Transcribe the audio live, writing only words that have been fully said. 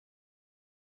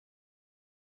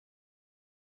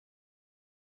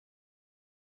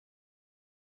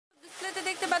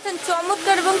ভিডিওতে দেখতে পাচ্ছেন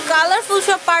চমৎকার এবং কালারফুল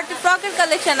সব পার্টি ফ্রকের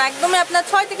কালেকশন একদমই আপনার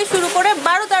 6 থেকে শুরু করে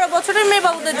 12-13 বছরের মেয়ে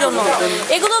বাবুদের জন্য।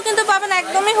 এগুলো কিন্তু পাবেন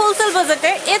একদমই হোলসেল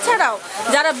বাজেটে। এছাড়াও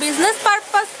যারা বিজনেস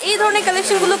পারপাস এই ধরনের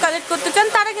কালেকশনগুলো কালেক্ট করতে চান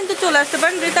তারা কিন্তু চলে আসতে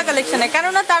পারেন রিতা কালেকশনে,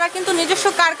 কেননা তারা কিন্তু নিজস্ব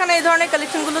কারখানায় এই ধরনের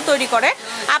কালেকশনগুলো তৈরি করে।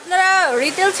 আপনারা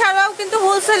রিটেল ছাড়াও কিন্তু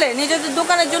হোলসেলে নিজেদের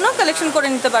দোকানের জন্য কালেকশন করে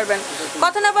নিতে পারবেন।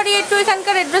 কথা না বাড়িয়ে একটু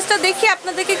এখানকার অ্যাড্রেসটা দেখিয়ে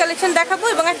আপনাদেরকে কালেকশন দেখাবো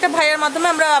এবং একটা ভাইয়ের মাধ্যমে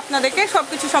আমরা আপনাদেরকে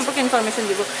সবকিছু সম্পর্কে ইনফরমেশন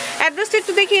দিব। অ্যাড্রেসটা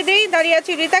একটু দেখিয়ে দেই। দাঁড়িয়ে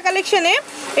আছি রিতা কালেকশনে।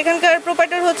 এখানকার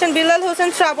প্রোপাইটার হচ্ছেন বিলাল হোসেন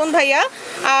শ্রাবণ ভাইয়া।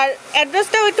 আর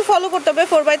অ্যাড্রেসটাও একটু ফলো করতে হবে,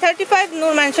 4/35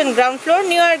 নূর mansion, ground floor,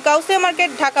 new York Gausia market,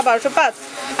 Dhaka 1205।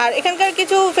 আর এখানকার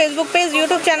কিছু Facebook page,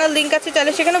 YouTube channel link আছে,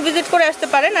 চাইলে সেখানেও ভিজিট করে আসতে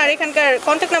পারেন। আর এখানকার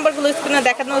কন্ট্যাক্ট নাম্বারগুলো স্ক্রিনে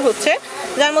দেখানো হচ্ছে,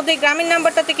 যার মধ্যে গ্রামীণ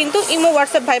নাম্বারটাতে কিন্তু ইমো,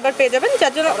 হোয়াটসঅ্যাপ, ভাইবার পেয়ে যাবেন,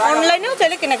 যার জন্য অনলাইনেও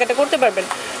চাইলে কেনাকাটা করতে পারবেন।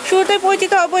 শুরুতে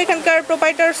পরিচিত হবো এখানকার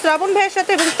প্রোপাইটার শ্রাবণ ভাইয়ের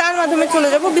সাথে এবং তার মাধ্যমে চলে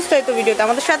যাবো বিস্তারিত ভিডিওতে।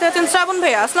 আমাদের সাথে আছেন শ্রাবণ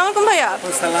ভাইয়া। আসসালামু আলাইকুম ভাইয়া।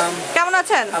 কেমন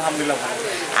আছেন? আলহামদুলিল্লাহ।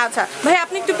 আচ্ছা ভাই,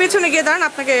 আপনি একটু পেছনে গিয়ে দাঁড়ান,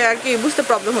 আপনাকে আর কি বুঝতে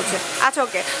প্রবলেম হচ্ছে। আচ্ছা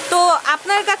ওকে, তো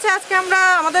আপনার কাছে আজকে আমরা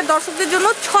আমাদের দর্শকদের জন্য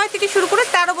 6 থেকে শুরু করে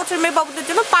 13 বছর মেয়ে বাবুদের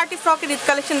জন্য পার্টি ফ্রকের ঈদ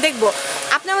কালেকশন দেখবো।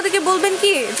 আপনি আমাদেরকে বলবেন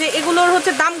কি যে এগুলোর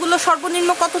হচ্ছে দামগুলো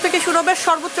সর্বনিম্ন কত থেকে শুরু হবে,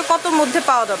 সর্বোচ্চ কত মধ্যে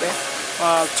পাওয়া যাবে?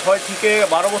 6 থেকে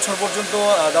 12 বছর পর্যন্ত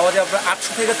দেওয়া যায় আপনার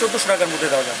 800 থেকে 1400 টাকার মধ্যে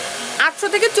দেওয়া যাবে। 800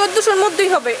 থেকে 1400-র মধ্যেই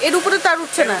হবে, এর উপরে তার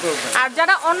উঠছে না। আর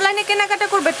যারা অনলাইনে কেনাকাটা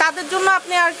করবে তাদের জন্য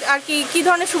আপনি আর কি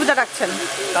ধরনের সুবিধা রাখছেন?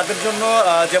 তাদের জন্য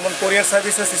যেমন কোরিয়ার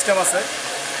সার্ভিসের সিস্টেম আছে,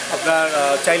 আপনার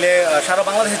চাইলে সারা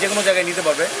বাংলাদেশে যে কোনো জায়গায় নিতে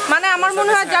পারবে। মানে আমার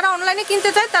মনে হয় যারা অনলাইনে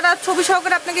কিনতে চায় তারা ছবি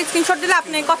সহকারে আপনাকে স্ক্রিনশট দিলে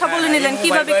আপনি কথা বলে নিলেন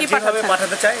কিভাবে কি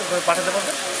পাঠাতে চাই পাঠাতে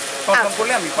পারবে, কনফার্ম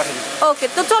করলে আমি পাঠিয়ে দেব। ওকে,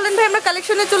 তো চলেন ভাই আমরা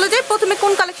কালেকশনে চলে যাই। প্রথমে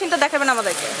কোন কালেকশনটা দেখাবেন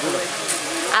আমাদেরকে?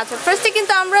 আচ্ছা, ফার্স্টে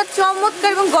কিন্তু আমরা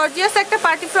চমৎকার এবং গর্জিয়াস একটা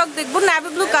পার্টি ফ্রক দেখবো নেভি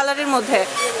ব্লু কালারের মধ্যে,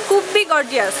 খুবই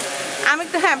গর্জিয়াস। আমি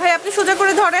একটু, হ্যাঁ ভাই আপনি সোজা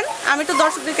করে ধরেন, আমি একটু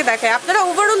দর্শকদেরকে দেখাই। আপনারা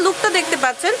ওভারঅল লুকটা দেখতে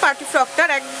পাচ্ছেন পার্টি ফ্রকটার,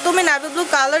 একদমই নেভি ব্লু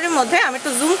কালারের মধ্যে। আমি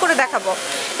একটু জুম করে দেখাবো।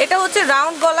 এটা হচ্ছে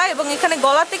রাউন্ড গলা এবং এখানে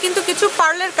গলাতে কিন্তু কিছু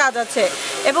পার্লের কাজ আছে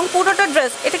এবং পুরোটা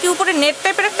ড্রেস, এটা কি উপরে নেট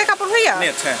টাইপের একটা কাপড় ভাইয়া?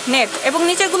 নেট, এবং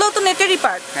নিচেগুলোও তো নেটেরই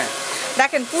পার্ট।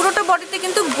 দেখেন পুরোটা বডিতে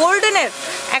কিন্তু গোল্ডেনের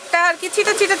একটা আর কি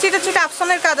ছিটা ছিটা ছিটা ছিটা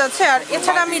আফসানের কাজ আছে। আর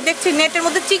এছাড়া আমি দেখছি নেটের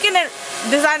মধ্যে চিকেনের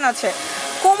ডিজাইন আছে।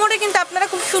 কোমরে কিন্তু আপনারা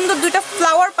খুব সুন্দর দুইটা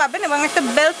ফ্লাওয়ার পাবেন এবং একটা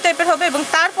বেল্ট টাইপের হবে। এবং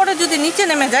তারপরে যদি নিচে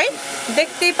নেমে যাই,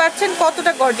 দেখতেই পাচ্ছেন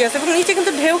কতটা গর্জিয়াস। এবং নিচে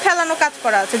কিন্তু ঢেউ খেলানো কাজ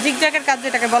করা আছে, জিগজ্যাগের কাজ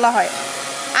যেটাকে বলা হয়।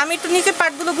 আমি একটু নিচে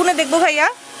পার্টগুলো গুনে দেখবো ভাইয়া।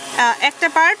 একটা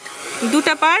পার্ট,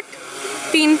 দুটা পার্ট,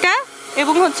 তিনটা,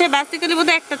 এবং হচ্ছে বেসিক্যালি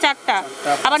বোধহয় একটা, চারটা,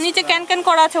 আবার নিচে ক্যান ক্যান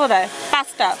করা আছে বোধহয়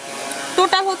 5টা।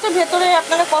 টোটাল হচ্ছে ভেতরে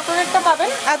আপনারা কটনেরটা পাবেন,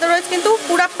 আদারওয়াইজ কিন্তু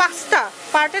পুরো 5টা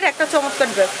পার্টের একটা চমৎকার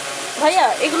ড্রেস। ভাইয়া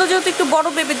এগুলো যেহেতু একটু বড়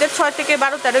বেবিদের 6 থেকে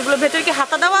 12-13, এগুলো ভেতরে কি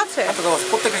হাতা দেওয়া আছে?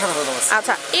 প্রত্যেকটা সাথে হাতা দেওয়া আছে।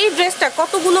 আচ্ছা, এই ড্রেসটা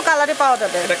কতগুলো কালারে পাওয়া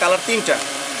যাবে? এটা কালার তিনটা।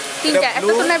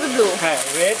 একটা তো নেভি ব্লু, হ্যাঁ,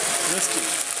 রেড, মিষ্টি।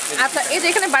 আচ্ছা, এই যে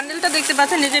এখানে বান্ডেলটা দেখতে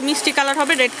পাচ্ছেন, এই যে মিষ্টি কালার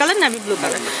হবে, red colour, navy blue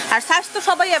colour. আর সাইজ তো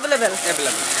সবাই অ্যাভেলেবেল।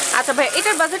 আচ্ছা ভাই,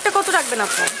 এটার বাজেটটা কত রাখবেন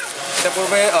আপনি? এটা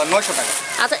পড়বে 900 টাকা।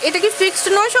 আচ্ছা, এটা কি ফিক্সড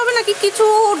 900 হবে নাকি কিছু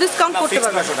ডিসকাউন্ট করতে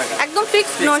পারবেন? একদম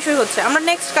ফিক্সড 900 হচ্ছে। আমরা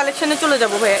নেক্সট কালেকশনে চলে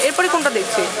যাব ভাইয়া। এরপরে কোনটা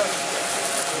দেখছি?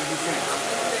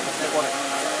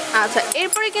 আচ্ছা,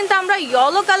 এরপরে কিন্তু আমরা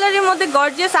ইয়েলো কালারের মধ্যে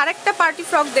গর্জিয়াস আরেকটা পার্টি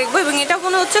ফ্রক দেখবো এবং এটা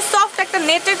মনে হচ্ছে সফট একটা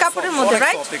নেটের কাপড়ের মধ্যে,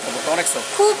 রাইট?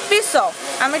 খুবই সফট।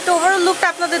 আমি একটু ওভারঅল লুকটা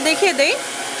আপনাদের দেখিয়ে দেই।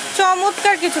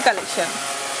 চমৎকার কিছু কালেকশন।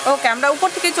 ওকে, আমরা উপর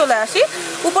থেকে চলে আসি।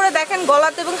 উপরে দেখেন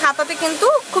গলাতে এবং হাতাতে কিন্তু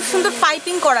খুব সুন্দর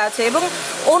পাইপিং করা আছে এবং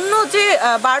অন্য যে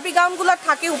বারবি গাউনগুলো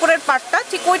থাকে উপরের পার্টটা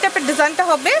ঠিক ওই টাইপের ডিজাইনটা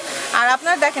হবে। আর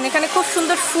আপনারা দেখেন এখানে খুব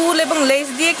সুন্দর ফুল এবং লেস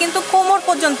দিয়ে কিন্তু কোমর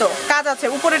পর্যন্ত কাজ আছে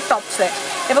উপরের টপসে,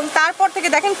 এবং তারপর থেকে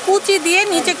দেখেন কুচি দিয়ে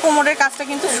নিচে কোমরের কাজটা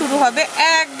কিন্তু শুরু হবে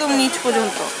একদম নিচ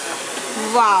পর্যন্ত।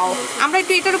 ওয়াও, আমরা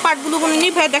একটু এটার পার্টগুলো বলে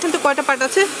নিই ভাই। দেখেন তো কয়টা পার্ট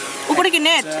আছে। উপরে কি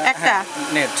নেট? একটা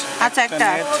নেট। আচ্ছা, একটা,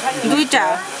 দুইটা,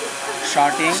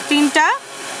 শার্টিং, তিনটা,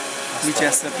 নিচে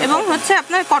আছে এবং হচ্ছে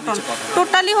আপনার কটন।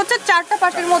 টোটালি হচ্ছে 4টা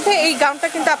পার্টের মধ্যে এই গাউনটা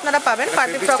কিন্তু আপনারা পাবেন,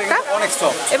 পার্টি ফ্রকটা। অনেক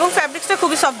সফট এবং ফ্যাব্রিক্সটা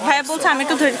খুই সফট। ভাইয়া বলছে আমি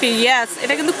একটু ধরে ফিরি। ইয়েস,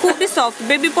 এটা কিন্তু খুবই সফট।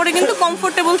 বেবি পরে কিন্তু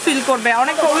কমফোর্টেবল ফিল করবে।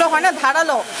 অনেক ওগুলো হয় না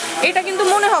ধারালো, এটা কিন্তু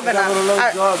মনে হবে না। আর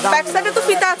ব্যাক সাইডে তো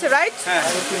ফিতা আছে, রাইট? হ্যাঁ,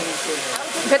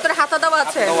 ভেতরে হাতা দেওয়া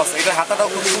আছে। এটা হাতাটাও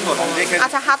খুব সুন্দর দেখে।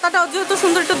 আচ্ছা, হাতাটাও যেহেতু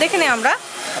সুন্দর, একটু দেখে নেই আমরা।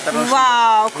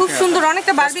 ওয়াও, খুব সুন্দর,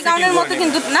 অনেকটা বারবি গাউনের মতো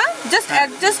কিন্তু না, জাস্ট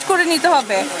অ্যাডজাস্ট করে নিতে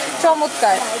হবে।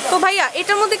 চমৎকার। তো ভাই ভাইয়া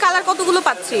এটার মধ্যে কালার কতগুলো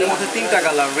পাচ্ছি? এর মধ্যে তিনটা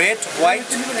colour, red, white,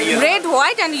 red,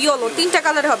 white and yellow, তিনটা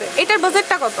কালার হবে। এটার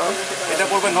বাজেটটা কত? এটা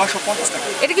পড়বে 950 টাকা।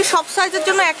 এটা কি সব সাইজের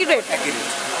জন্য একই রেট? একই রেট।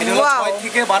 এটা হলো Wow. 6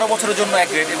 থেকে 12 বছরের জন্য এক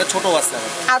রেট, এটা ছোট আছে।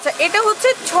 আচ্ছা, এটা হচ্ছে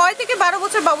 6 থেকে 12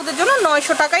 বছর বাবুদের জন্য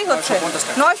 900 টাকাই হচ্ছে। 950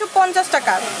 টাকা। 950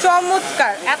 টাকা।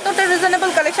 চমৎকার, এতটা রিজনেবল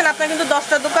কালেকশন আপনারা কিন্তু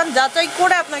 10টা দোকান যাচাই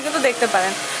করে আপনারা কিন্তু দেখতে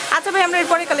পারেন। আচ্ছা ভাই, আমরা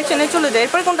এরপরে কালেকশনে চলে যাই।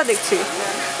 এরপরে কোনটা দেখছি?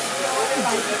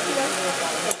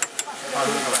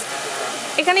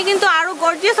 এখানে কিন্তু আরো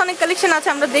গর্জিয়াস অনেক কালেকশন আছে,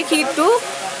 আমরা দেখি একটু।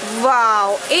 ওয়াও,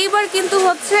 এইবার কিন্তু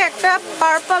হচ্ছে একটা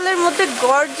পার্পলের মধ্যে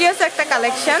গর্জিয়াস একটা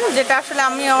কালেকশন, যেটা আসলে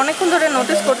আমি অনেকক্ষণ ধরে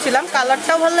নোটিস করছিলাম।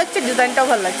 কালারটাও ভালো লাগছে, ডিজাইনটাও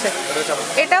ভালো লাগছে।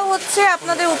 এটাও হচ্ছে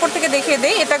আপনাদের উপর থেকে দেখিয়ে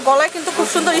দেই। এটা গলায় কিন্তু খুব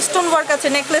সুন্দর স্টোন ওয়ার্ক আছে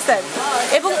নেকলেসের,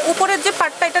 এবং উপরের যে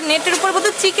পাটটা এটা নেটের উপর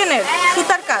বোধহয় চিকেনের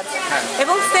সুতার কাজ,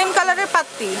 এবং সেম কালারের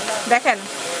পাত্তি দেখেন,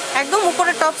 একদম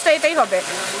উপরের টপসটা এটাই হবে।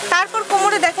 তারপর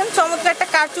কোমরে দেখেন চমৎকার একটা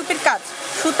কারচুপির কাজ,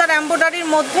 সুতার এমব্রয়ডারির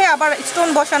মধ্যে আবার স্টোন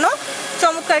বসানো,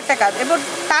 চমৎকার একটা কাজ। এবং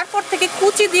তারপর থেকে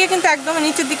কুচি দিয়ে কিন্তু একদম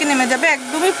নিচের দিকে নেমে যাবে,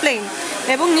 একদমই প্লেন,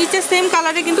 এবং নিচে সেম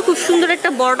কালারে কিন্তু খুব সুন্দর একটা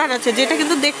বর্ডার আছে, যেটা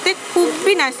কিন্তু দেখতে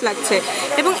খুবই নাইস লাগছে।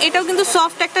 এবং এটাও কিন্তু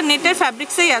সফট একটা নেটের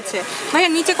ফ্যাব্রিক্সেই আছে। ভাইয়া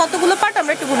নিচে কতগুলো পার্ট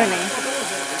আমরা একটু গুনে নেই?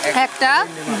 একটা,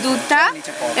 দুটা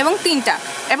এবং তিনটা,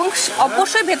 এবং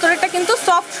অবশ্যই ভেতরেরটা কিন্তু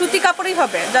সফট সুতি কাপড়ই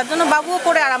হবে, যার জন্য বাবুও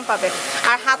পরে আরাম পাবে।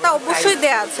 আর হাতা অবশ্যই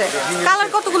দেয়া আছে। কালার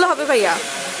কতগুলো হবে ভাইয়া?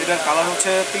 এটার কালার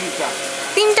হচ্ছে তিনটা।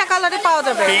 তিনটা কালারে পাওয়া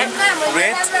যাবে। রেড,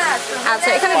 আচ্ছা,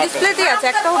 এখানে ডিসপ্লেতেই আছে,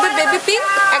 একটা হবে বেবি পিঙ্ক,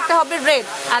 একটা হবে রেড,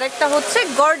 আর একটা হচ্ছে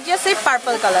গর্জিয়াস এই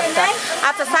পার্পল কালারটা।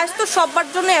 আচ্ছা, সাইজ তো সবার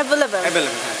জন্য অ্যাভেলেবেল।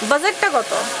 বাজেটটা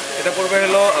কত? এটা পড়বে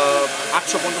হলো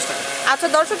 850 টাকা। আচ্ছা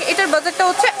দর্শক, এটার বাজেটটা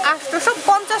হচ্ছে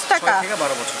 850 টাকা, 6 থেকে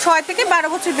 12 বছর। 6 থেকে 12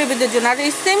 বছর বেবিদের জন্য। আর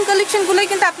এই সেম কালেকশনগুলোই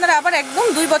কিন্তু আপনারা আবার একদম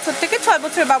 2 বছর থেকে 6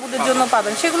 বছরের বাবুদের জন্য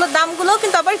পাবেন, সেগুলোর দামগুলোও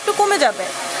কিন্তু আবার একটু কমে যাবে।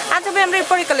 আচ্ছা ভাই, আমরা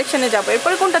এরপরে কালেকশনে যাবো।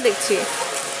 এরপরে কোনটা দেখছি?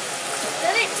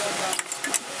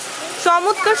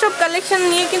 চমৎকার সব কালেকশন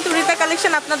নিয়ে কিন্তু রিতা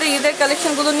কালেকশন আপনাদের ঈদের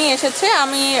কালেকশনগুলো নিয়ে এসেছে।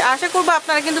 আমি আশা করবো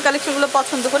আপনারা কিন্তু কালেকশনগুলো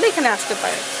পছন্দ করলে এখানে আসতে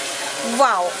পারেন।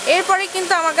 ওয়াও, এরপরে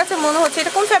কিন্তু আমার কাছে মনে হচ্ছে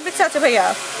এটা কোন ফ্যাব্রিক্স আছে ভাইয়া?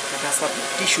 এটা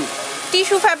টিস্যু।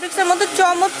 টিস্যু ফ্যাব্রিক্সের মধ্যে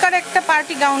চমৎকার একটা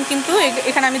পার্টি গাউন কিন্তু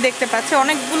এখানে আমি দেখতে পাচ্ছি।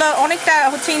 অনেকটা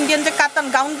হচ্ছে ইন্ডিয়ান যে কাতান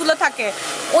গাউনগুলো থাকে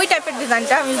ওই টাইপের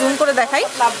ডিজাইনটা। আমি জুম করে দেখাই।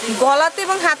 গলাতে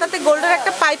এবং হাতাতে গোল্ডের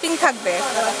একটা পাইপিং থাকবে,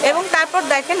 এবং তারপর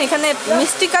দেখেন এখানে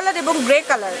মিষ্টি কালার এবং গ্রে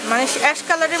কালার, মানে অ্যাশ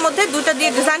কালারের মধ্যে দুটো দিয়ে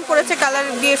ডিজাইন করেছে, কালার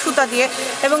দিয়ে সুতা দিয়ে।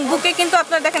 এবং বুকে কিন্তু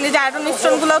আপনারা দেখেন এই যে আয়রন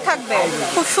স্টোনগুলোও থাকবে,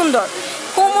 খুব সুন্দর।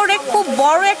 কোমরে খুব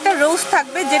বড় একটা রোজ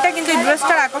থাকবে, যেটা কিন্তু এই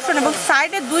ড্রেসটার আকর্ষণ। এবং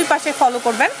সাইডের দুই পাশে ফলো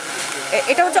করবেন,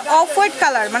 এটা হচ্ছে অফ হোয়াইট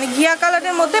কালার, মানে ঘিয়া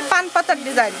কালারের মধ্যে পান পাতার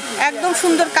ডিজাইন, একদম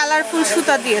সুন্দর কালারফুল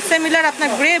সুতা দিয়ে। সিমিলার আপনার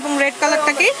গ্রে এবং রেড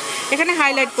কালারটাকে এখানে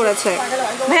হাইলাইট করেছে।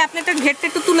 ভাই আপনি একটা ঘেরটা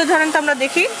একটু তুলে ধরেন তো আমরা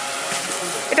দেখি।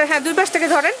 এটা হ্যাঁ, দুই পাশ থেকে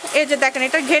ধরেন। এই যে দেখেন,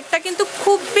 এটার ঘেরটা কিন্তু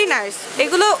খুবই নাইস।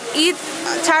 এগুলো ঈদ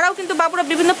ছাড়াও কিন্তু বাবুরা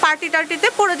বিভিন্ন পার্টি টার্টিতে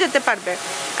পরে যেতে পারবে।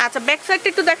 আচ্ছা, ব্যাক সাইডটা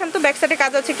একটু দেখেন তো, ব্যাক সাইডে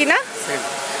কাজ আছে কিনা।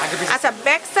 আচ্ছা,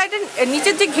 ব্যাক সাইডের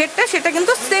নিচের যে ঘেরটা সেটা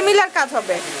কিন্তু সিমিলার কাজ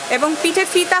হবে, এবং পিঠে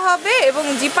ফিতা হবে এবং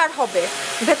জিপার হবে।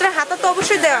 ভেতরে হাতা তো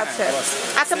অবশ্যই দেওয়া আছে।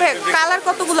 আচ্ছা ভাই, কালার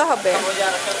কতগুলো হবে?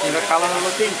 এটার কালার হলো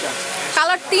তিনটা।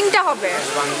 কালার তিনটা হবে।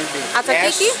 আচ্ছা,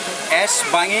 কি কি? অ্যাশ,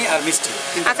 বাঙি আর মিষ্টি।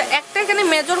 আচ্ছা, একটা এখানে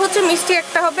মেজর হচ্ছে মিষ্টি,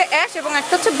 একটা হবে অ্যাশ, এবং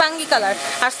একটা হচ্ছে বাঙ্গি কালার।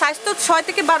 আর সাইজ তো 6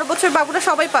 থেকে 12 বছর বাবুরা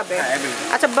সবাই পাবে।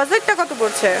 আচ্ছা, বাজেটটা কত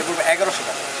পড়ছে? 1100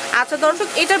 টাকা। আচ্ছা দর্শক,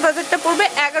 এটার বাজেটটা পড়বে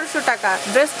 1100 টাকা।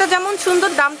 ড্রেসটা যেমন সুন্দর,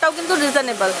 দামটাও কিন্তু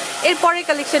রিজনেবল। এরপরে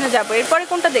কালেকশনে যাব। এরপরে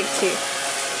কোনটা দেখছি?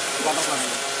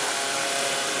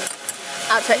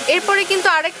 আচ্ছা, এরপরে কিন্তু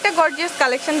আরেকটা গর্জিয়াস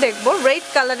কালেকশন দেখবো রেড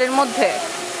কালারের মধ্যে।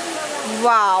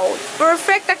 ওয়াও,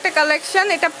 পারফেক্ট একটা কালেকশন।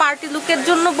 এটা পার্টি লুকের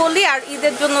জন্য বলি আর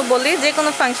ঈদের জন্য বলি, যে কোনো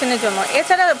ফাংশনের জন্য।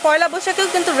 এছাড়া পয়লা বৈশাখেও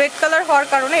কিন্তু রেড কালার হওয়ার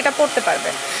কারণে এটা পরতে পারবে।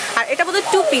 আর এটা বোধহয়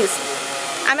 2 পিস।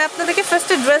 আমি আপনাদেরকে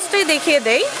ফার্স্টে ড্রেসটাই দেখিয়ে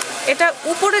দেই। এটা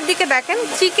উপরের দিকে দেখেন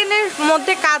চিকেনের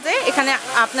মধ্যে কাজে, এখানে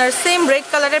আপনার সেম রেড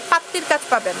কালারের পাত্তির কাজ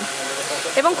পাবেন,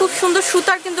 এবং খুব সুন্দর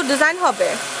সুতার কিন্তু ডিজাইন হবে।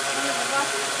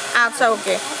 আচ্ছা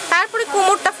ওকে, তারপরে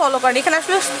কোমরটা ফলো করেন। এখানে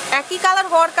আসলে একই কালার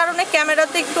হওয়ার কারণে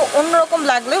ক্যামেরাতে একটু অন্যরকম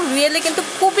লাগলেও রিয়েলি কিন্তু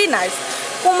খুবই নাইস।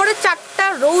 কোমরে 4টা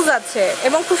রোজ আছে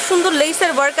এবং খুব সুন্দর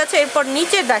লেসের ওয়ার্ক আছে। এরপর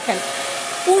নিচে দেখেন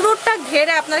পুরোটা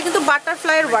ঘেরে আপনারা কিন্তু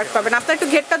বাটারফ্লাইয়ের ওয়ার্ক পাবেন। আপনারা একটু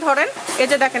ঘেরটা ধরেন, এই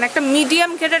যে দেখেন একটা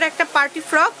মিডিয়াম ঘেরের একটা পার্টি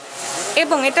ফ্রক,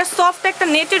 এবং এটা সফট একটা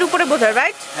নেটের উপরে বোঝায়,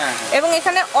 রাইট? এবং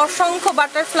এখানে অসংখ্য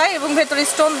বাটারফ্লাই এবং ভেতরে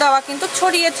স্টোন দেওয়া কিন্তু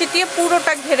ছড়িয়ে ছিটিয়ে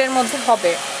পুরোটা ঘেরের মধ্যে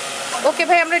হবে। ওকে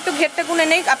ভাই, আমরা একটু ঘেরটা গুনে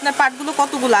নেই, আপনার পার্টগুলো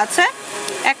কতগুলো আছে?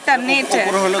 একটা নেটে।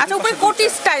 আচ্ছা, উপরে কোটি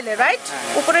স্টাইলে, রাইট?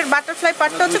 উপরের বাটারফ্লাই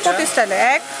পার্টটা হচ্ছে কোটি স্টাইলে।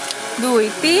 1 2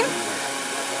 3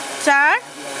 4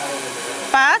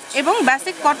 5 এবং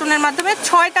বেসিক কটনের মাধ্যমে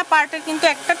 6টা পার্টের কিন্তু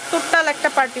একটা টোটাল একটা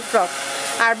পার্টি ফ্রক।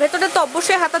 আর ভেতরে তো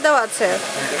অবশ্যই হাতা দেওয়া আছে।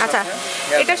 আচ্ছা,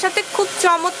 এটার সাথে খুব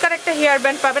চমৎকার একটা হেয়ার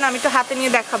ব্যান্ড পাবেন, আমি একটু হাতে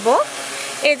নিয়ে দেখাবো।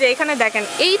 এই যে এখানে দেখেন,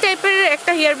 এই টাইপের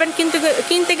একটা হেয়ার ব্যান্ড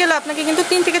কিনতে গেলে আপনাকে কিন্তু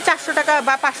 3 থেকে 400 টাকা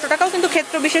বা 500 টাকাও কিন্তু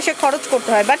ক্ষেত্র বিশেষে খরচ করতে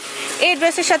হয়, বাট এই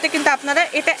ড্রেসের সাথে কিন্তু আপনারা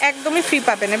এটা একদমই ফ্রি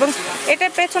পাবেন। এবং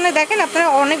এটার পেছনে দেখেন আপনারা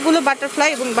অনেকগুলো বাটারফ্লাই,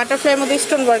 এবং বাটারফ্লাইয়ের মধ্যে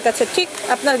স্টোন ওয়ার্ক আছে, ঠিক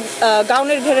আপনার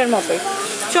গাউনের ঘেরের মতোই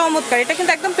চমৎকার। এটা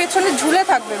কিন্তু একদম পেছনে ঝুলে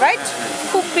থাকবে, রাইট?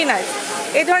 খুবই নাইস।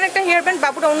 এই ধরনের একটা হেয়ার ব্যান্ড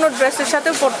বাবুরা অন্য ড্রেসের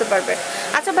সাথেও পরতে পারবে।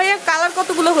 আচ্ছা ভাইয়া, কালার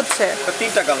কতগুলো হচ্ছে?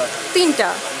 3টা কালার। 3টা।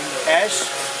 অ্যাশ,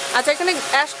 আচ্ছা এখানে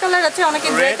অ্যাশ কালার আছে, অনেকে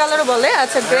গ্রে কালারও বলে।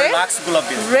 আচ্ছা গ্রে, লাক্স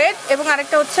গোলাপি, রেড, এবং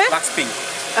আরেকটা হচ্ছে লাক্স পিঙ্ক।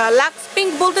 লাক্স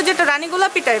পিঙ্ক বলতে যেটা রানী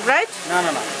গোলাপি টাইপ, রাইট? না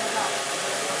না না,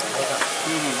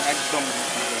 একদম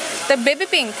তো baby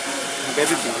pink.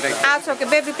 Baby pink, right. আচ্ছা ওকে,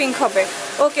 বেবি পিঙ্ক হবে।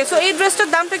 ওকে, সো এই ড্রেসটার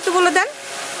দামটা একটু বলে দেন।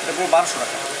 এটা পুরো 1200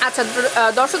 টাকা। আচ্ছা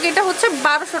দর্শক, এটা হচ্ছে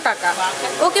 1200 টাকা।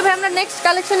 ওকে ভাই, আমরা নেক্সট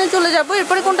কালেকশনে চলে যাব।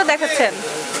 এরপরে কোনটা দেখাচ্ছেন?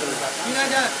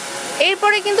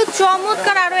 এরপরে কিন্তু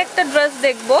চমৎকার আরো একটা ড্রেস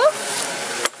দেখবো।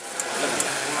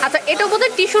 আচ্ছা, এটা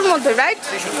বোধহয় টিস্যুর মধ্যে, রাইট?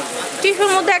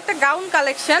 টিস্যুর মধ্যে একটা গাউন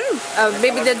কালেকশন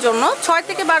বেবিদের জন্য, 6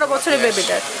 থেকে 12 বছরের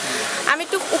বেবিদের। আমি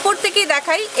একটু উপর থেকেই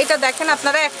দেখাই। এটা দেখেন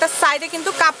আপনারা, একটা সাইডে কিন্তু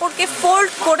কাপড়কে ফোল্ড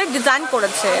করে ডিজাইন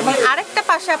করেছে, এবং আরেকটা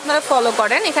পাশে আপনারা ফলো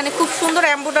করেন, এখানে খুব সুন্দর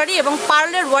এমব্রয়ডারি এবং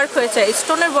পার্লের ওয়ার্ক হয়েছে,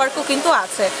 স্টোনের ওয়ার্কও কিন্তু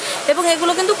আছে, এবং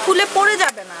এগুলো কিন্তু খুলে পড়ে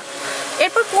যাবে না।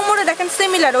 এরপর কোমরে দেখেন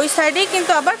সিমিলার, ওই সাইডেই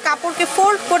কিন্তু আবার কাপড়কে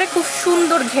ফোল্ড করে খুব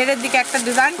সুন্দর ঘেরের দিকে একটা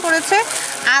ডিজাইন করেছে।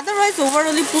 আদারওয়াইজ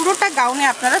ওভারঅলি পুরোটা গাউনে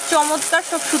আপনারা চমৎকার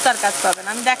সব সুতার কাজ পাবেন।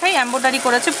 আমি দেখাই, এমব্রয়ডারি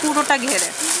করেছে পুরোটা ঘেরে,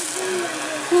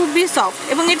 খুবই সফট।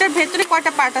 এবং এটার ভেতরে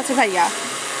কয়টা পার্ট আছে ভাইয়া?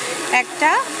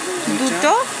 একটা,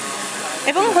 দুটো,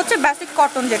 এবং হচ্ছে বেসিক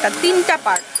কটন যেটা 3টা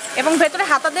পার্ট, এবং ভেতরে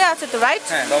হাতা দেওয়া আছে তো, রাইট?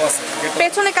 হ্যাঁ, দাও আছে।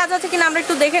 পেছনে কাজ আছে কিনা আমরা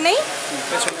একটু দেখে নেই।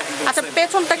 আচ্ছা,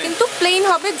 পেছনটা কিন্তু প্লেন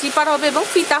হবে, জিপার হবে এবং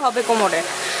ফিতা হবে কোমরে।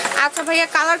 আচ্ছা ভাইয়া,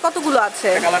 কালার কতগুলো আছে?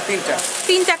 কালার 3টা।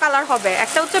 3টা কালার হবে,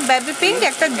 একটা হচ্ছে বেবি পিঙ্ক,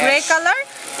 একটা গ্রে কালার,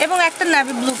 এবং একটা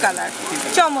নেভি ব্লু কালার।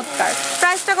 চমৎকার।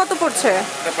 প্রাইসটা কত পড়ছে?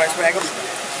 এটা প্রাইস পড়ে 1100 টাকা।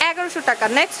 1100 টাকা।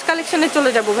 নেক্সট কালেকশনে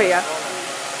চলে যাব ভাইয়া।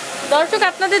 দর্শক,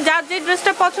 আপনাদের যার যে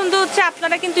ড্রেসটা পছন্দ হচ্ছে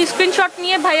আপনারা কিন্তু স্ক্রিনশট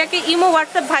নিয়ে ভাইয়াকে ইমো,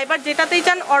 হোয়াটসঅ্যাপ, ভাইবার যেটাতেই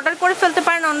চান অর্ডার করে ফেলতে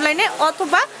পারেন অনলাইনে,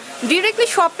 অথবা ডিরেক্টলি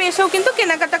শপে এসেও কিন্তু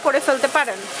কেনাকাটা করে ফেলতে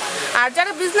পারেন। আর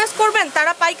যারা বিজনেস করবেন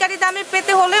তারা পাইকারি দামে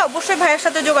পেতে হলে অবশ্যই ভাইয়ের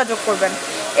সাথে যোগাযোগ করবেন।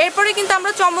 এরপরে কিন্তু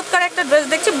আমরা চমৎকার একটা ড্রেস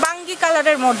দেখছি বাঙ্গি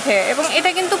কালারের মধ্যে, এবং এটা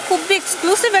কিন্তু খুবই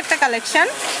এক্সক্লুসিভ একটা কালেকশন।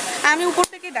 আমি উপর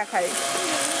থেকে দেখাই।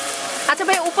 আচ্ছা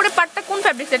ভাই, উপরে পার্টটা কোন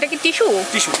ফ্যাব্রিক? এটা কি টিস্যু?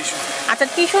 Tissue, tissue. আচ্ছা,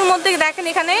 টিস্যুর মধ্যে দেখেন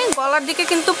এখানে গলার দিকে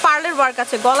কিন্তু পার্লের ওয়ার্ক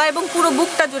আছে, গলা এবং পুরো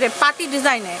বুকটা জুড়ে পাটি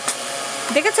ডিজাইনে,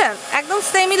 দেখেছেন? একদম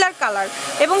সিমিলার কালার,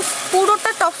 এবং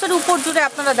পুরোটা টপসের উপর জুড়ে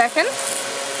আপনারা দেখেন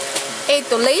এই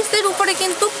তো লেসের উপরে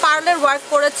কিন্তু পার্লের ওয়ার্ক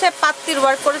করেছে, পাত্তির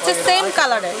ওয়ার্ক করেছে সেম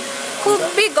কালারে,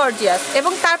 খুবই গর্জিয়াস।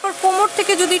 এবং তারপর কোমর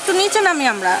থেকে যদি একটু নিচে নামি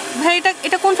আমরা, ভাই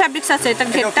এটা কোন ফ্যাব্রিক্স আছে? এটার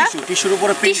ঘেরটা টিস্যুর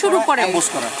উপরে টিস্যুর উপরে এমবোস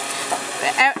করা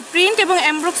প্রিন্ট এবং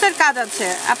এমব্রক্সের কাজ আছে।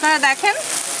 আপনারা দেখেন,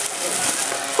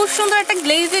 খুব সুন্দর একটা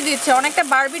গ্লেজে দিচ্ছে, অনেকটা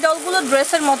বারবি ডলগুলো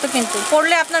ড্রেসের মতো, কিন্তু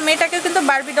পরলে আপনার মেয়েটাকে কিন্তু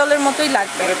বারবি ডলের মতোই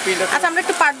লাগবে। আচ্ছা, আমরা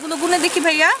একটু পার্টগুলো গুনে দেখি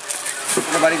ভাইয়া।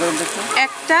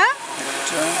 একটা,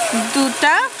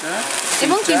 দুটা,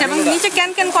 এবং 3টা, এবং নিচে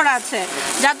ক্যান ক্যান করা আছে,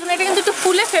 যার জন্য এটা কিন্তু একটু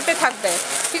ফুলে ফেপে থাকবে,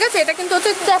 ঠিক আছে? এটা কিন্তু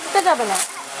হচ্ছে চাপতে যাবে না।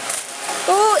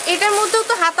 তো এটার মধ্যেও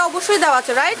তো হাতা অবশ্যই দেওয়া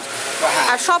আছে, রাইট?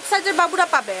 আর সব সাইজের বাবুরা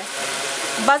পাবে।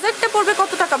 বাজেটটা পড়বে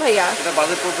কত টাকা ভাইয়া? এটা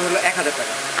বাজেট পড়বে হলো 1000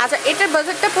 টাকা। আচ্ছা, এটার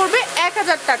বাজেটটা পড়বে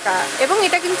 1000 টাকা, এবং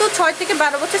এটা কিন্তু 6 থেকে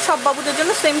 12 বছর সব বাবুদের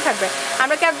জন্য সেম থাকবে।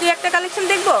 আমরা কি আর 2-1টা কালেকশন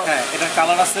দেখবো? হ্যাঁ, এটার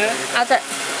কালার আছে। আচ্ছা,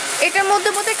 এটার মধ্যে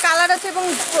বোধহয় কালার আছে, এবং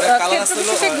ক্ষেত্র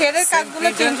বিশেষে ঘেরের কাজগুলো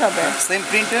চেঞ্জ হবে। সেম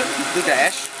প্রিন্টের দুইটা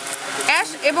অ্যাশ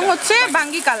এবং হচ্ছে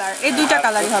বাঙ্গি কালার, এই 2টা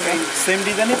কালারই হবে। সেম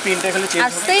ডিজাইনের প্রিন্টটা খালি চেঞ্জ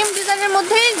আর হবে। সেম ডিজাইনের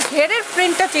মধ্যে ঘেরের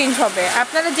প্রিন্টটা চেঞ্জ হবে।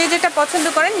 আপনারা যে যেটা পছন্দ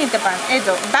করেন নিতে পারেন। এই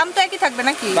তো, দাম তো একই থাকবে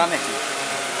নাকি? দাম একই।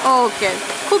 ওকে,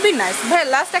 খুবই নাইস ভাই।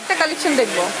 লাস্ট একটা কালেকশন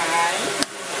দেখবো।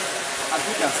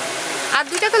 আর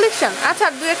 2টা কালেকশন? আচ্ছা,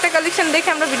 আর 2-1টা কালেকশন দেখে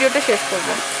আমরা ভিডিওটা শেষ করব।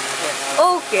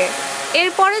 ওকে,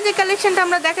 এরপরে যে কালেকশনটা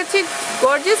আমরা দেখাচ্ছি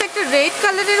গর্জিয়াস একটা রেড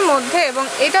কালারের মধ্যে, এবং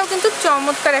এটাও কিন্তু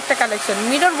চমৎকার একটা কালেকশন,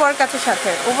 মিরর ওয়ার্ক আছে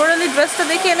সাথে। ওভারঅলি ড্রেসটা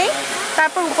দেখিয়ে নেই,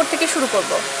 তারপর উপর থেকে শুরু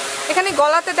করব। এখানে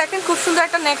গলাতে দেখেন খুব সুন্দর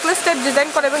একটা নেকলেস টাইপ ডিজাইন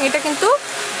করে, এবং এটা কিন্তু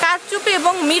কারচুপি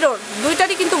এবং মিরর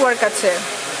দুইটারই কিন্তু ওয়ার্ক আছে।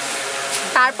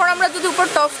 তারপর আমরা যদি উপর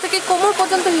টপস থেকে কোমর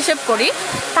পর্যন্ত হিসেব করি,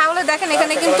 তাহলে দেখেন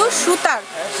এখানে কিন্তু সুতার,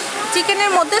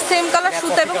 চিকেনের মধ্যে সেম কালার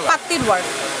সুতা এবং পাত্তির ওয়ার্ক,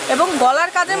 এবং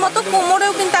গলার কাজের মতো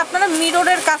কোমরেও কিন্তু আপনারা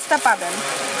মিররের কাজটা পাবেন,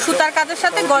 সুতার কাজের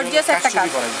সাথে গর্জিয়াস একটা কাজ,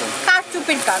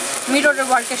 কারচুপির কাজ মিররের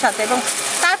ওয়ার্কের সাথে। এবং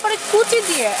তারপরে কুচি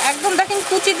দিয়ে একদম দেখেন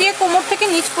কুচি দিয়ে কোমর থেকে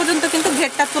নিচ পর্যন্ত কিন্তু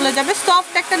ঘেরটা চলে যাবে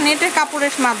সফট একটা নেটের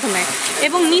কাপড়ের মাধ্যমে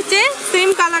এবং নিচে সেম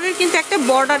কালারের কিন্তু একটা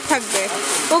বর্ডার থাকবে।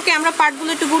 ওকে, আমরা পার্টগুলো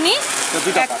একটু গুনি।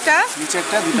 একটা,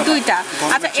 দুইটা।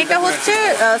 আচ্ছা, এটা হচ্ছে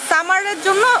সামারের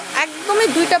জন্য একদমই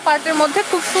দুইটা পার্টের মধ্যে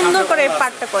খুব সুন্দর করে এই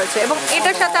পার্টটা করেছে এবং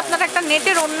এটার সাথে আপনারা একটা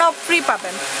নেটের ওড়না ফ্রি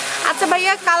পাবেন। আচ্ছা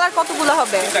ভাইয়া, কালার কতগুলো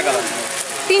হবে?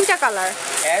 তিনটা কালার।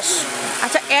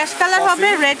 আচ্ছা, অ্যাশ কালার হবে,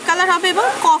 রেড কালার হবে এবং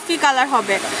কফি কালার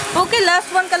হবে। ওকে, লাস্ট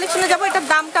ওয়ান কালেকশনে যাবো। এটার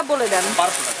দামটা বলে দেন।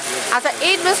 আচ্ছা,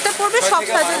 এই ড্রেসটা পড়বে সব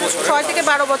সাইজের 6 থেকে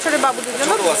 12 বছরের বাবুদের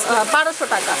জন্য 1200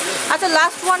 টাকা। আচ্ছা,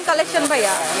 লাস্ট ওয়ান কালেকশন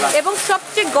ভাইয়া, এবং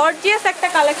সবচেয়ে গর্জিয়াস একটা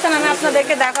কালেকশন আমি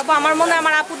আপনাদেরকে দেখাবো। আমার মনে হয়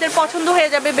আমার আপুদের পছন্দ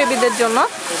হয়ে যাবে বেবিদের জন্য,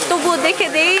 তবুও দেখে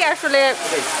দেই আসলে।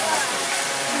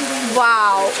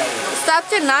 Wow, such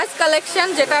a nice collection,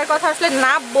 যেটার কথা আসলে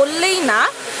না বললেই না।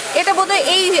 এটা বোধহয়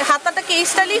এই হাতাটাকে এই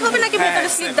স্টাইলই হবে নাকি ভেতরে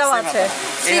স্লিপ দেওয়া আছে?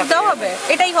 স্লিপ দেওয়া হবে,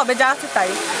 এটাই হবে, যা আছে তাই।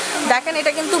 দেখেন,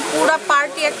 এটা কিন্তু পুরা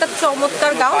পার্টি একটা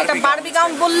চমৎকার গাউন। এটা বারবি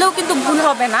গাউন বললেও কিন্তু ভুল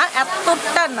হবে না,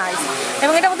 এতটা নাইস।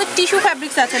 এবং এটা বোধহয় টিস্যু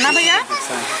ফ্যাব্রিক্স আছে না ভাইয়া?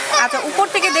 আচ্ছা, উপর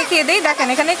থেকে দেখিয়ে দেই। দেখেন,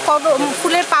 এখানে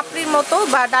ফুলের পাপড়ির মতো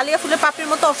বা ডালিয়া ফুলের পাপড়ির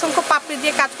মতো অসংখ্য পাপড়ি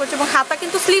দিয়ে কাজ করছে এবং হাতা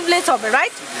কিন্তু স্লিভলেস হবে,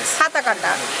 রাইট? হাতা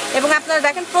কাটা। এবং আপনারা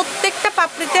দেখেন প্রত্যেকটা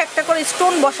পাপড়িতে একটা করে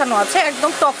স্টোন বসানো আছে,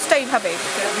 একদম টপসটা এইভাবে।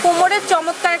 কোমরের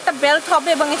চমৎকার একটা বেল্ট হবে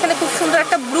এবং এখানে খুব সুন্দর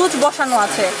একটা ব্রুজ বসানো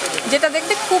আছে, যেটা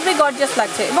দেখতে খুবই গর্জিয়াস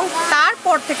লাগছে। এবং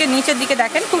তারপর থেকে নিচের দিকে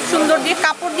দেখেন খুব সুন্দর দিয়ে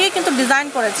কাপড় দিয়ে কিন্তু ডিজাইন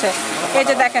করেছে। এই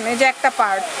যে দেখেন, এই যে একটা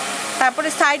পার্ট, তারপরে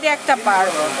সাইডে একটা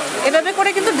পার্ট, এভাবে করে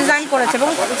কিন্তু ডিজাইন করেছে এবং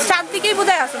চারদিকেই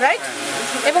বোধহয় আছে, রাইট?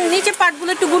 এবং নিচে পার্টগুলো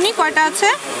একটু গুনি, কয়টা আছে?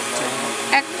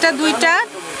 একটা, দুইটা,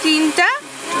 তিনটা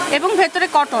এবং ভেতরে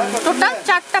কটন, টোটাল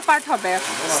 4টা পার্ট হবে।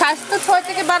 সাইজ তো 6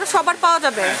 থেকে 12 সবার পাওয়া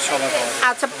যাবে।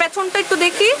 আচ্ছা, পেছনটা একটু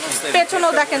দেখি।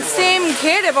 পেছনেও দেখেন সেম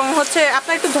ঘের এবং হচ্ছে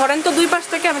আপনার একটু ধরেন তো দুই পাশ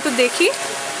থেকে, আমি একটু দেখি।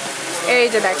 এই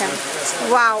যে দেখেন,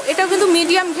 ওয়াও, এটাও কিন্তু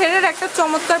মিডিয়াম ঘেরের একটা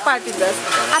চমৎকার পার্টি ড্রেস।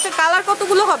 আচ্ছা, কালার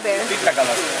কতগুলো হবে?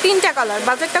 3টা কালার।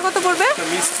 বাজেটটা কত পড়বে?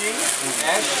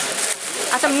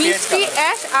 আচ্ছা, মিষ্টি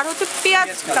অ্যাশ আর হচ্ছে পেঁয়াজ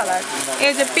কালার।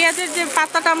 এই যে পেঁয়াজের যে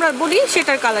পাতাটা আমরা বলি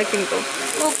সেটার কালার কিন্তু।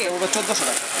 ওকে,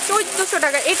 1400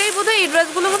 টাকা। এটাই বোধহয় এই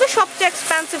ড্রেসগুলোর মধ্যে সবচেয়ে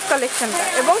এক্সপেন্সিভ কালেকশনটা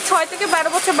এবং 6 থেকে 12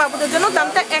 বছর বাবুদের জন্য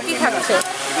দামটা একই থাকছে।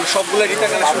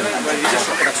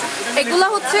 এগুলো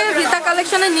হচ্ছে রিতা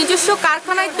কালেকশনের নিজস্ব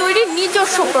কারখানায় তৈরি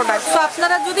নিজস্ব প্রোডাক্ট। তো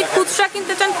আপনারা যদি খুচরা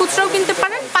কিনতে চান খুচরাও কিনতে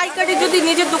পারেন, পাইকারি যদি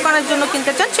নিজের দোকানের জন্য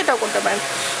কিনতে চান সেটাও করতে পারেন।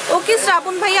 ওকে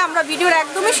শ্রাবণ ভাইয়া, আমরা ভিডিওর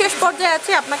একদমই শেষ পর্যায়ে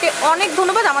আছি। আপনাকে অনেক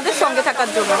ধন্যবাদ আমাদের সঙ্গে থাকার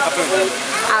জন্য।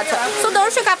 আচ্ছা, তো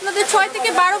দর্শক, আপনাদের 6 থেকে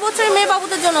 12 বছরের মেয়ে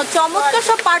বাবুদের জন্য চমৎকার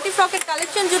সব পার্টি ফ্রকের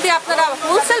কালেকশন যদি আপনারা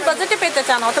হোলসেল বাজেটে পেতে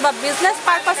চান অথবা বিজনেস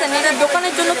পারপাসে নিজের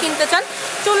দোকানের জন্য কিনতে চান,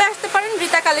 চলে আসতে পারেন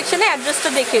রিতা কালেকশনে। অ্যাড্রেসটা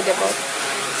দেখিয়ে দেবো।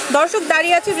 দর্শক,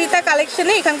 দাঁড়িয়ে আছে রিতা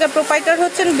কালেকশনে। এখানকার প্রোপাইটার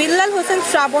হচ্ছেন বিল্লাল হোসেন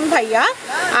শ্রাবণ ভাইয়া।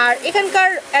 আর এখানকার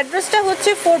অ্যাড্রেসটা হচ্ছে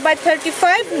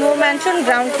 4/35 নূর mansion,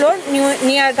 ground floor,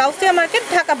 near Gausia market,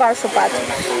 Dhaka 1205।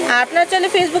 আর আপনারা চাইলে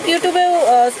ফেসবুক, ইউটিউবেও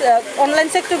অনলাইন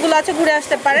সেক্টরগুলো আছে, ঘুরে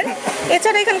আসতে পারেন।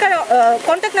 এছাড়া এখানকার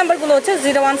কন্ট্যাক্ট নাম্বারগুলো হচ্ছে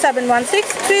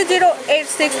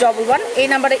 01716308611। এই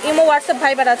নাম্বারে ইমো, হোয়াটসঅ্যাপ,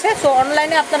 ভাইবার আছে। সো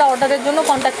অনলাইনে আপনারা অর্ডারের জন্য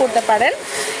কন্ট্যাক্ট করতে পারেন।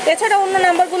 এছাড়া অন্য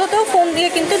নাম্বারগুলোতেও ফোন দিয়ে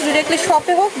কিন্তু ডিরেক্টলি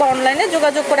শপে হোক বা অনলাইনে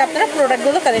যোগাযোগ করে আপনারা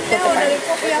প্রোডাক্টগুলো কালেক্ট করতে পারেন।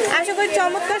 আশা করি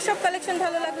চমৎকার সব কালেকশন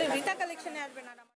ভালো লাগলে রিতা কালেকশনে আসবেন।